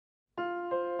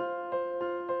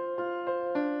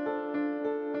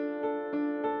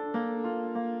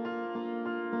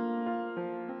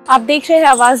आप देख रहे हैं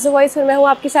आवाज़ द वॉइस और मैं हूं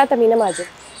आपके साथ अमीना माजिद।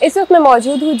 इस वक्त मैं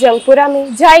मौजूद हूं जंगपुरा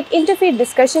में, जहां एक इंटरफेथ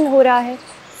डिस्कशन हो रहा है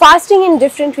fasting in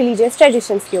different religious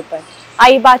traditions के ऊपर।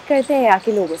 आइए बात करते हैं यहाँ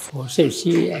के लोगों से।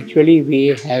 Actually, we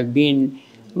have been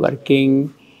working.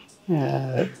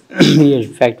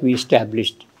 In fact, we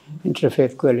established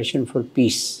Interfaith Coalition for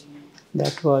Peace.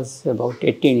 That was about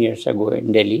 18 years ago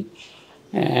in Delhi,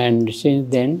 and since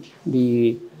then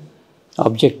the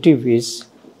objective is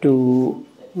to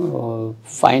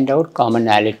find out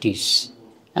commonalities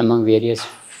among various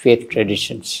faith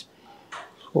traditions.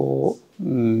 So,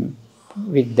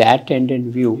 with that end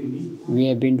in view, we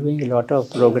have been doing a lot of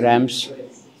programs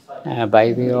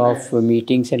by way of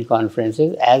meetings and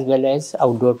conferences, as well as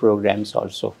outdoor programs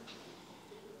also.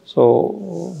 So,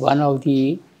 one of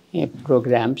the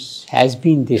programs has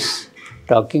been this,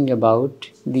 talking about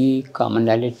the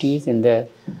commonalities in the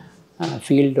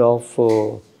field of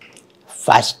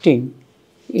fasting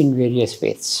in various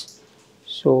faiths.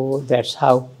 So that's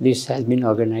how this has been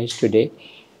organized today.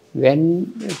 When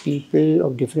people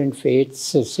of different faiths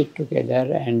sit together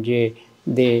and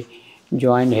they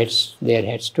join their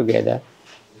heads together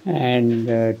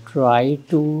and try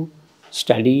to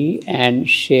study and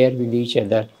share with each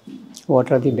other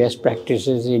what are the best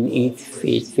practices in each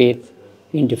faith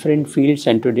in different fields,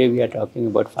 and today we are talking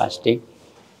about fasting,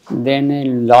 then a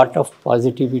lot of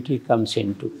positivity comes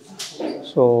into.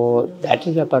 So that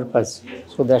is the purpose.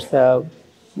 So that's the,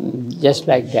 just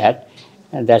like that,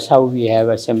 and that's how we have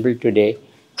assembled today,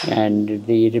 and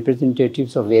the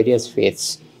representatives of various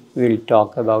faiths will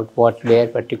talk about what their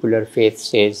particular faith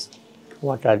says,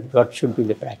 what should be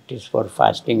the practice for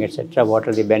fasting, etc., what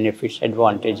are the benefits,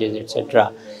 advantages,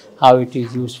 etc., how it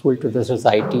is useful to the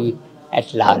society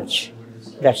at large.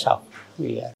 That's how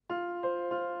we are.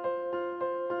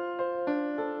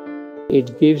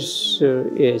 It gives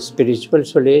a spiritual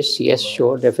solace, yes,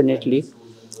 sure, definitely.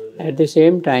 At the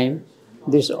same time,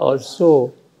 this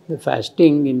also, the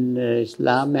fasting in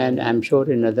Islam and I'm sure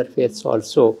in other faiths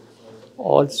also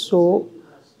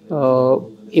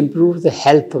improves the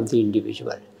health of the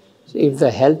individual. So if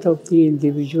the health of the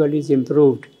individual is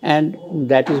improved, and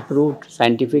that is proved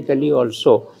scientifically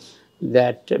also,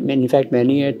 that in fact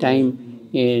many a time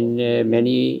in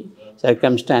many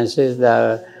circumstances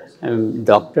the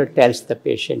doctor tells the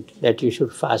patient that you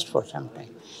should fast for some time.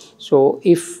 So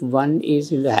if one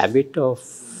is in the habit of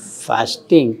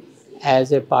fasting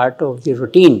as a part of the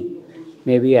routine,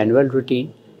 maybe annual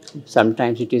routine,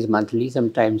 sometimes it is monthly,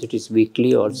 sometimes it is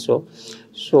weekly also,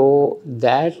 so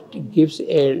that gives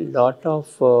a lot of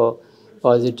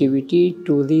positivity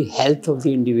to the health of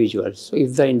the individual. So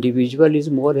if the individual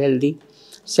is more healthy,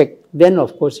 then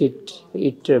of course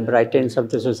it brightens up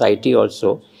the society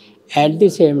also. At the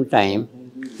same time,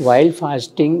 while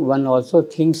fasting, one also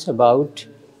thinks about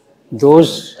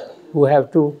those who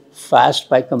have to fast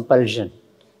by compulsion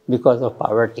because of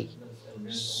poverty.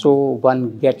 So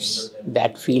one gets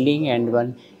that feeling and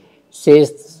one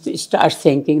starts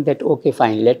thinking that, okay,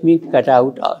 fine, let me cut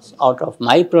out of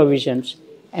my provisions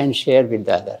and share with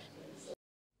the other.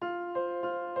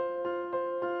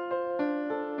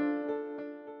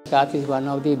 Zakat is one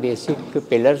of the basic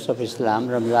pillars of Islam.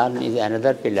 Ramadan is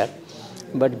another pillar.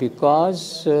 But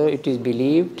because it is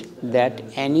believed that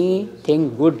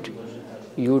anything good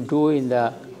you do in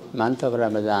the month of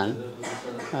Ramadan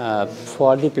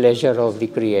for the pleasure of the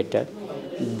Creator,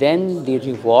 then the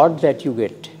reward that you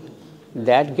get,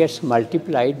 that gets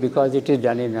multiplied because it is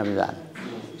done in Ramadan.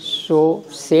 So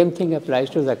same thing applies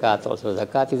to Zakat also.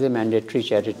 Zakat is a mandatory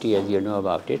charity, as you know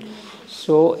about it.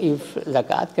 So if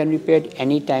Zakat can be paid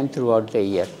any time throughout the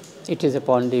year, it is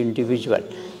upon the individual.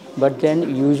 But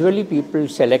then usually people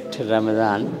select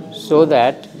Ramadan so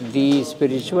that the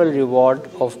spiritual reward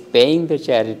of paying the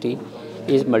charity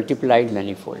is multiplied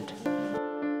manifold.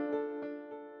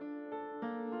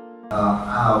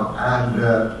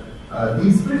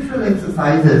 These spiritual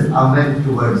exercises are meant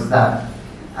towards that.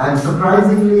 And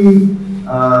surprisingly,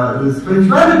 the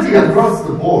spirituality across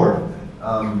the board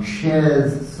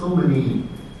shares so many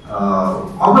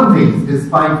common things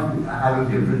despite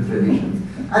having different traditions.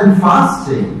 And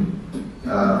fasting,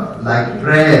 like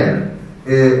prayer,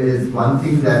 is one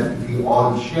thing that we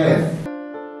all share.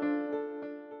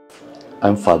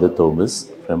 I'm Father Thomas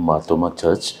from Marthoma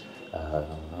Church,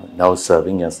 now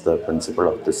serving as the principal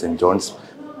of the St. John's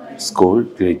School,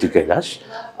 Greater Kailash.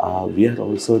 We are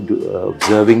also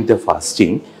observing the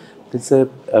fasting. It's a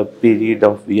period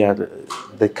of, we are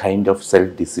the kind of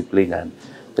self-discipline, and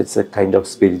it's a kind of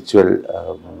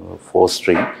spiritual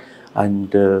fostering,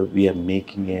 and we are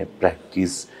making a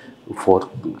practice for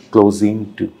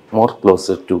more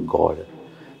closer to God,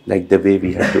 like the way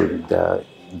we have done the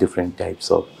different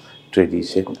types of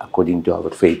tradition according to our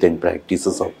faith and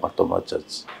practices of Marthoma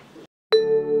Church.